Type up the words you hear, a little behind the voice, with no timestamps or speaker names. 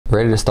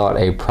Ready to start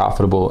a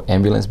profitable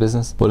ambulance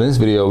business? Well, in this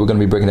video, we're going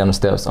to be breaking down the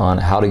steps on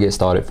how to get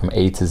started from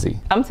A to Z.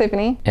 I'm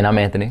Tiffany. And I'm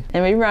Anthony.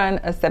 And we run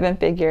a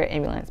 7-figure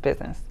ambulance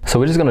business. So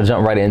we're just going to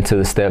jump right into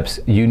the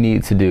steps you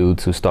need to do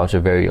to start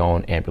your very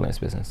own ambulance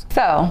business.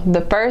 So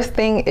the first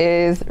thing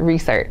is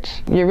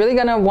research. You're really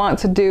going to want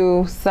to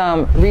do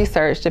some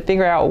research to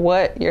figure out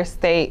what your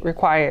state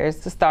requires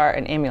to start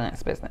an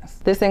ambulance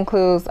business. This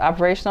includes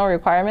operational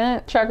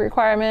requirements, truck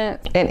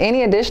requirements, and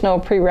any additional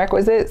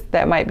prerequisites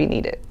that might be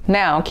needed.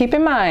 Now, keep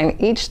in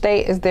mind, each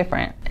state is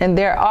different, and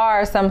there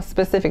are some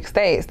specific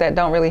states that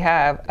don't really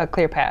have a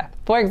clear path.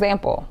 For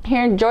example,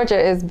 here in Georgia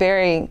is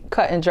very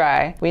cut and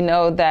dry. We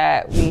know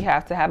that we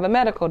have to have a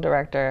medical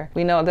director.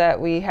 We know that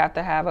we have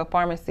to have a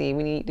pharmacy.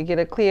 We need to get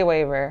a CLIA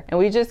waiver, and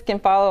we just can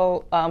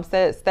follow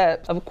said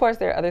steps. Of course,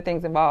 there are other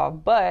things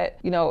involved, but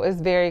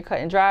it's very cut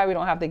and dry. We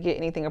don't have to get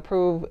anything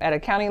approved at a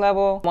county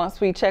level.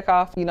 Once we check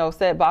off,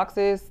 said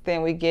boxes,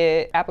 then we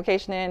get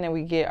application in and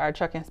we get our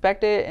truck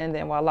inspected, and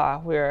then voila,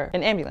 we're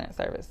an ambulance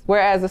service.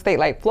 Whereas a state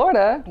like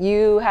Florida,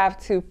 you have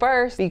to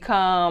first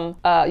become,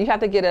 you have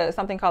to get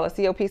something called a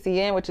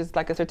COPCN, which is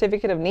like a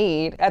certificate of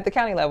need at the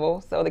county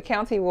level. So the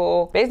county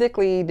will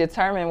basically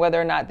determine whether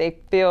or not they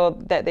feel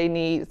that they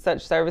need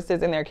such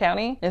services in their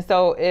county. And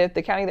so if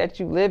the county that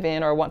you live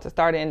in or want to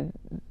start in,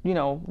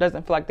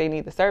 doesn't feel like they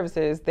need the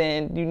services,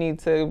 then you need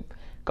to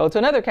go to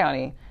another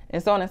county,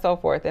 and so on and so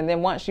forth. And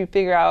then once you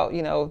figure out,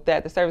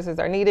 that the services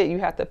are needed, you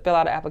have to fill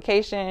out an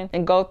application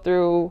and go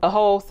through a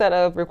whole set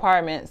of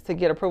requirements to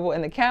get approval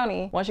in the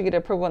county. Once you get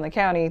approval in the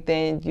county,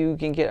 then you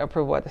can get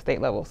approval at the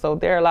state level. So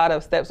there are a lot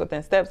of steps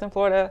within steps in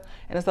Florida,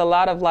 and it's a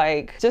lot of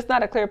just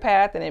not a clear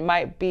path, and it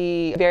might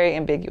be very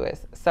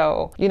ambiguous.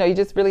 So, you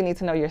just really need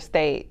to know your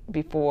state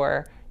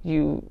before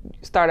you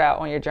start out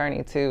on your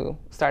journey to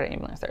start an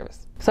ambulance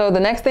service. So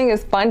the next thing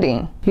is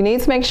funding. You need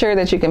to make sure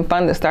that you can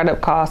fund the startup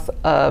costs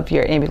of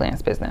your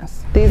ambulance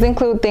business. These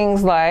include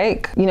things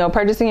like,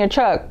 purchasing your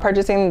truck,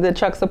 purchasing the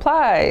truck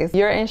supplies,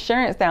 your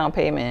insurance down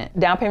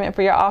payment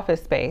for your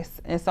office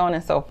space, and so on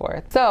and so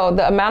forth. So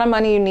the amount of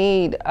money you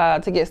need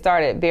to get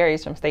started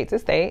varies from state to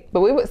state,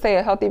 but we would say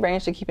a healthy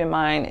range to keep in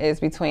mind is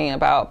between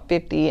about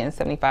 $50,000 and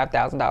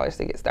 $75,000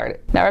 to get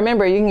started. Now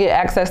remember, you can get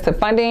access to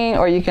funding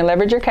or you can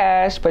leverage your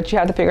cash, but you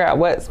have to figure out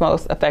what's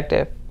most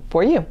effective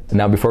for you.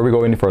 Now, before we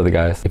go any further,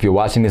 guys, if you're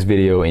watching this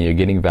video and you're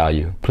getting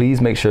value, please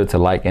make sure to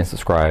like and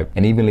subscribe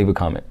and even leave a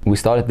comment. We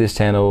started this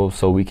channel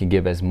so we can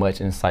give as much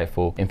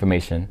insightful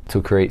information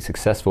to create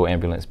successful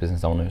ambulance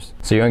business owners.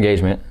 So your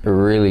engagement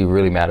really,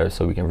 really matters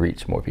so we can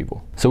reach more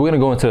people. So we're gonna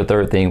go into the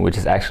third thing, which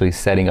is actually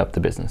setting up the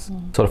business.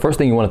 So the first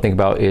thing you wanna think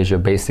about is your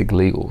basic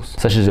legals,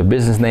 such as your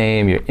business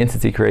name, your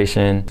entity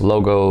creation,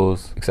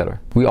 logos, etc.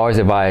 We always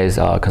advise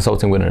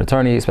consulting with an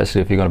attorney,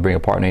 especially if you're gonna bring a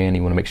partner in.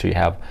 You wanna make sure you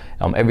have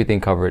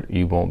everything covered.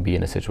 You won't be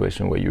in a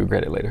situation where you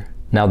regret it later.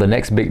 Now, the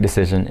next big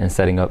decision in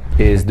setting up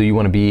is, do you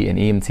want to be an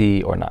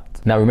EMT or not?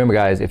 Now, remember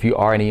guys, if you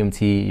are an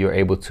EMT, you're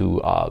able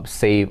to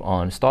save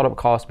on startup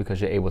costs because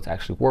you're able to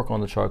actually work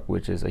on the truck,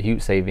 which is a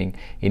huge saving.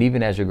 And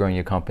even as you're growing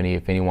your company,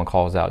 if anyone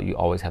calls out, you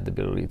always have the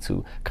ability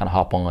to kind of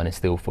hop on and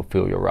still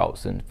fulfill your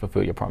routes and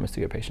fulfill your promise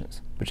to your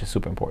patients, which is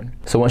super important.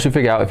 So once you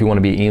figure out if you want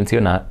to be an EMT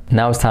or not,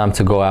 now it's time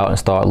to go out and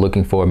start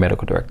looking for a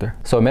medical director.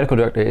 So a medical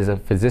director is a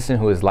physician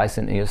who is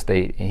licensed in your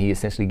state, and he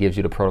essentially gives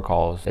you the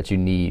protocols that you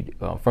need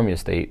from your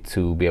state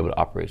to be able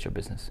to operate your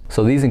business.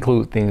 So these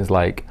include things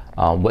like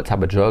what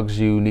type of drugs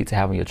you need to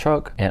have in your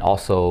truck, and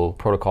also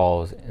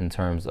protocols in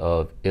terms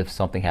of if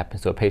something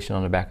happens to a patient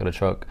on the back of the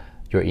truck,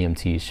 your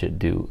EMT should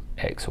do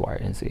X, Y,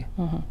 and Z.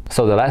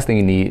 So the last thing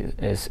you need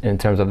is, in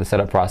terms of the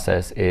setup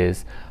process,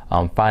 is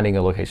finding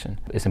a location.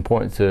 It's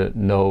important to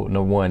know,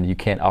 number one, you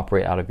can't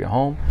operate out of your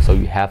home, so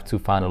you have to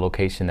find a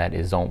location that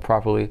is zoned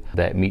properly,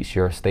 that meets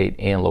your state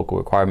and local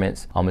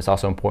requirements. It's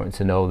also important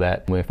to know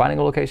that when finding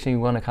a location,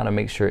 you want to kind of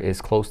make sure it's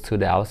close to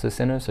dialysis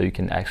centers so you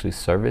can actually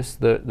service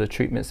the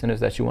treatment centers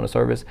that you want to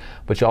service,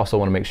 but you also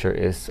want to make sure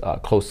it's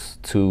close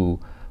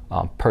to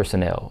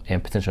personnel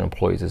and potential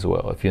employees as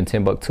well. If you're in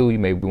Timbuktu, you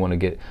maybe want to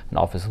get an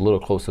office a little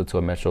closer to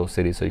a metro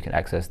city so you can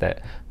access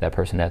that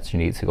person that you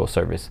need to go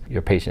service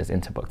your patients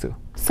in Timbuktu.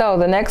 So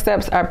the next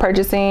steps are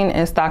purchasing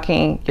and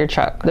stocking your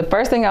truck. The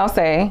first thing I'll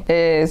say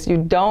is you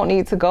don't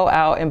need to go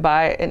out and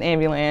buy an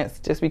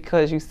ambulance just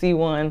because you see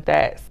one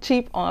that's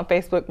cheap on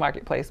Facebook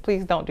Marketplace.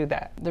 Please don't do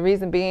that. The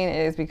reason being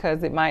is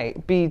because it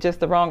might be just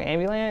the wrong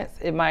ambulance.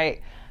 It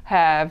might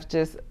have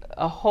just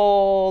a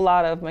whole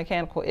lot of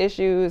mechanical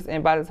issues,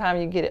 and by the time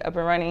you get it up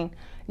and running,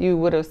 you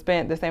would have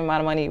spent the same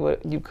amount of money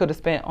you could have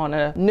spent on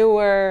a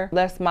newer,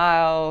 less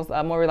miles,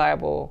 more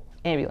reliable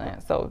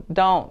ambulance. So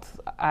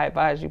I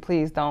advise you,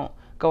 please don't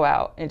go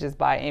out and just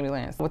buy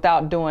ambulance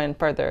without doing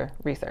further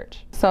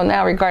research. So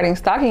now regarding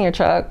stocking your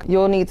truck,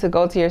 you'll need to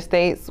go to your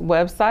state's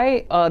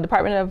website,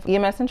 Department of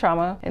EMS and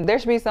Trauma, and there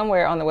should be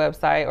somewhere on the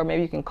website, or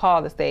maybe you can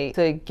call the state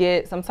to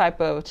get some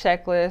type of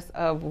checklist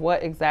of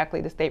what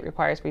exactly the state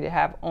requires for you to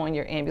have on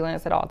your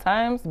ambulance at all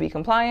times to be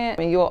compliant.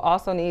 And you'll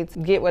also need to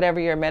get whatever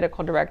your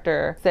medical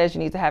director says you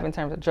need to have in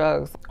terms of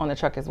drugs on the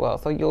truck as well.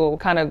 So you'll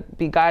kind of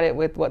be guided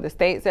with what the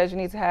state says you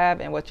need to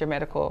have and what your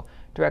medical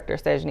director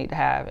says you need to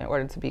have in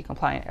order to be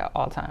compliant at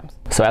all times.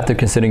 So after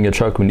considering your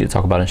truck, we need to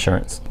talk about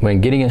insurance.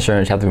 When getting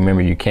insurance, you have to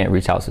remember you can't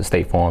reach out to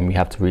State Farm. You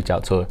have to reach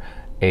out to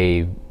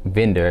a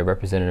vendor, a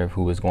representative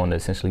who is going to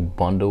essentially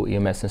bundle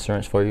EMS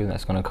insurance for you.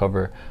 That's going to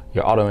cover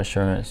your auto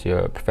insurance,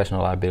 your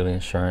professional liability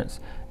insurance,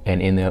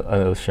 and any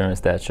other insurance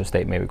that your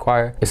state may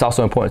require. It's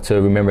also important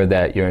to remember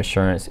that your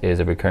insurance is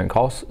a recurring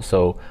cost.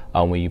 So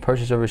when you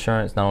purchase your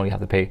insurance, not only you have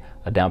to pay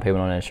a down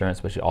payment on that insurance,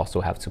 but you also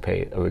have to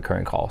pay a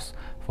recurring cost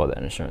for that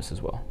insurance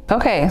as well.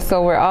 Okay,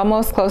 so we're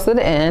almost close to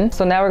the end.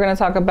 So now we're going to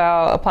talk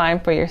about applying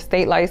for your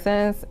state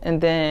license and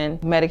then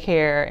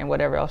Medicare and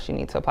whatever else you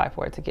need to apply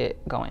for to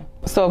get going.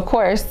 So of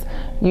course,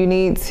 you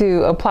need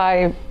to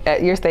apply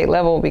at your state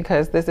level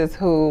because this is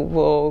who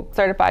will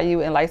certify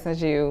you and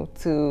license you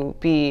to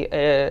be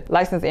a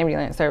licensed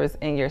ambulance service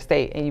in your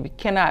state. And you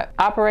cannot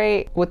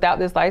operate without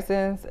this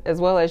license,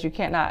 as well as you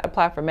cannot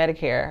apply for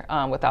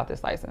Medicare without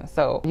this license.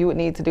 So you would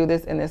need to do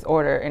this in this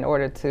order in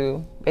order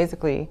to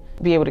basically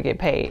be able to get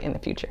paid in the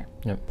future.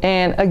 Yep.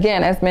 And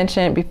again, as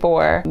mentioned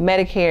before,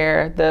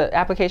 Medicare, the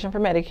application for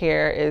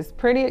Medicare is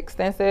pretty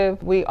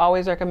extensive. We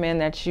always recommend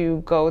that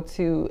you go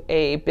to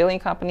a billing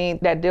company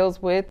that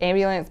deals with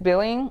ambulance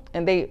billing,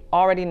 and they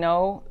already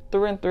know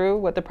through and through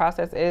what the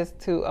process is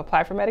to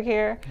apply for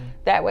Medicare.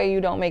 That way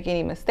you don't make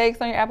any mistakes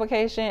on your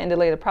application and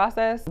delay the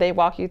process. They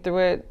walk you through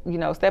it, you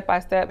know, step by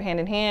step, hand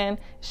in hand.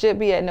 Should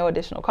be at no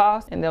additional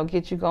cost, and they'll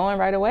get you going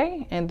right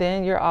away, and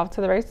then you're off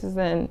to the races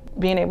and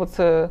being able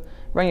to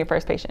run your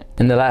first patient.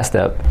 And the last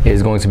step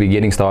is going to be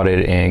getting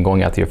started and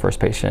going after your first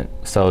patient.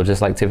 So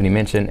just like Tiffany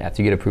mentioned,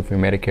 after you get approved for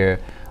your Medicare,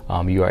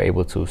 you are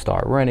able to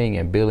start running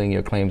and billing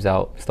your claims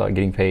out, start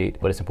getting paid.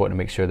 But it's important to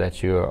make sure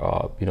that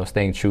you're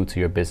staying true to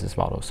your business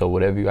model. So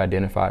whatever you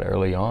identified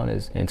early on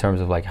is in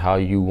terms of like how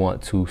you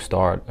want to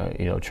start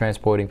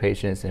transporting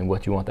patients and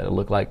what you want that to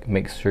look like,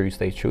 make sure you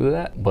stay true to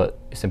that. But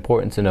it's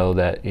important to know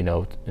that,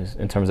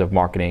 in terms of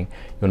marketing,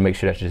 you want to make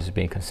sure that you're just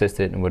being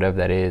consistent, and whatever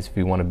that is. If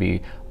you want to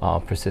be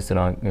persistent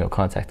on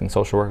contacting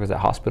social workers at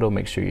hospital,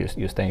 make sure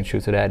you're staying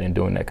true to that and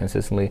doing that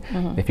consistently.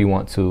 If you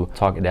want to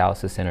target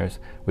dialysis centers,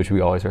 which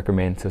we always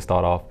recommend to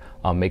start off,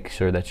 make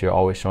sure that you're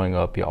always showing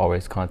up, you're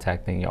always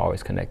contacting, you're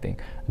always connecting.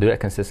 Do that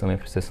consistently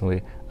and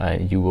persistently,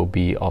 and you will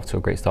be off to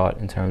a great start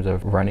in terms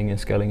of running and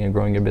scaling and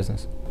growing your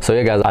business. So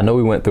yeah, guys, I know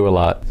we went through a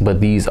lot,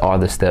 but these are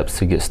the steps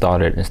to get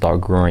started and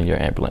start growing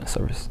your ambulance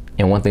service.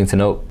 And one thing to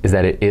note is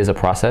that it is a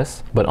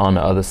process, but on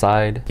the other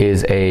side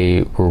is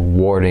a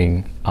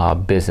rewarding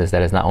business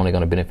that is not only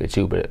going to benefit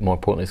you, but more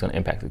importantly, it's going to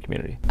impact the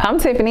community. I'm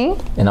Tiffany.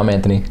 And I'm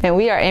Anthony. And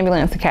we are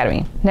Ambulance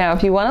Academy. Now,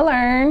 if you want to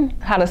learn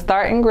how to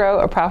start and grow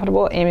a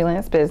profitable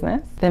ambulance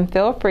business, then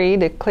feel free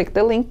to click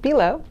the link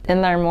below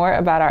and learn more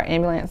about our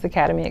Ambulance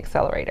Academy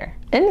Accelerator.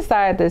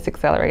 Inside this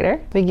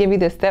accelerator, we give you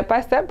the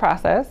step-by-step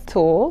process,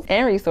 tools,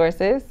 and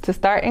resources to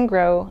start and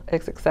grow a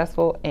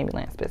successful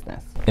ambulance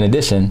business. In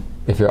addition,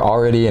 if you're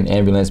already an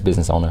ambulance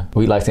business owner,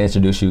 we'd like to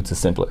introduce you to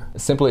Simpler.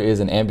 Simpler is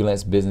an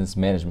ambulance business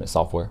management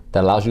software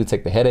that allows you to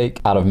take the headache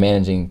out of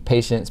managing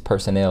patients,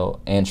 personnel,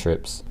 and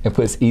trips, and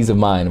puts ease of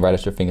mind right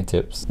at your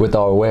fingertips with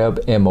our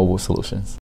web and mobile solutions.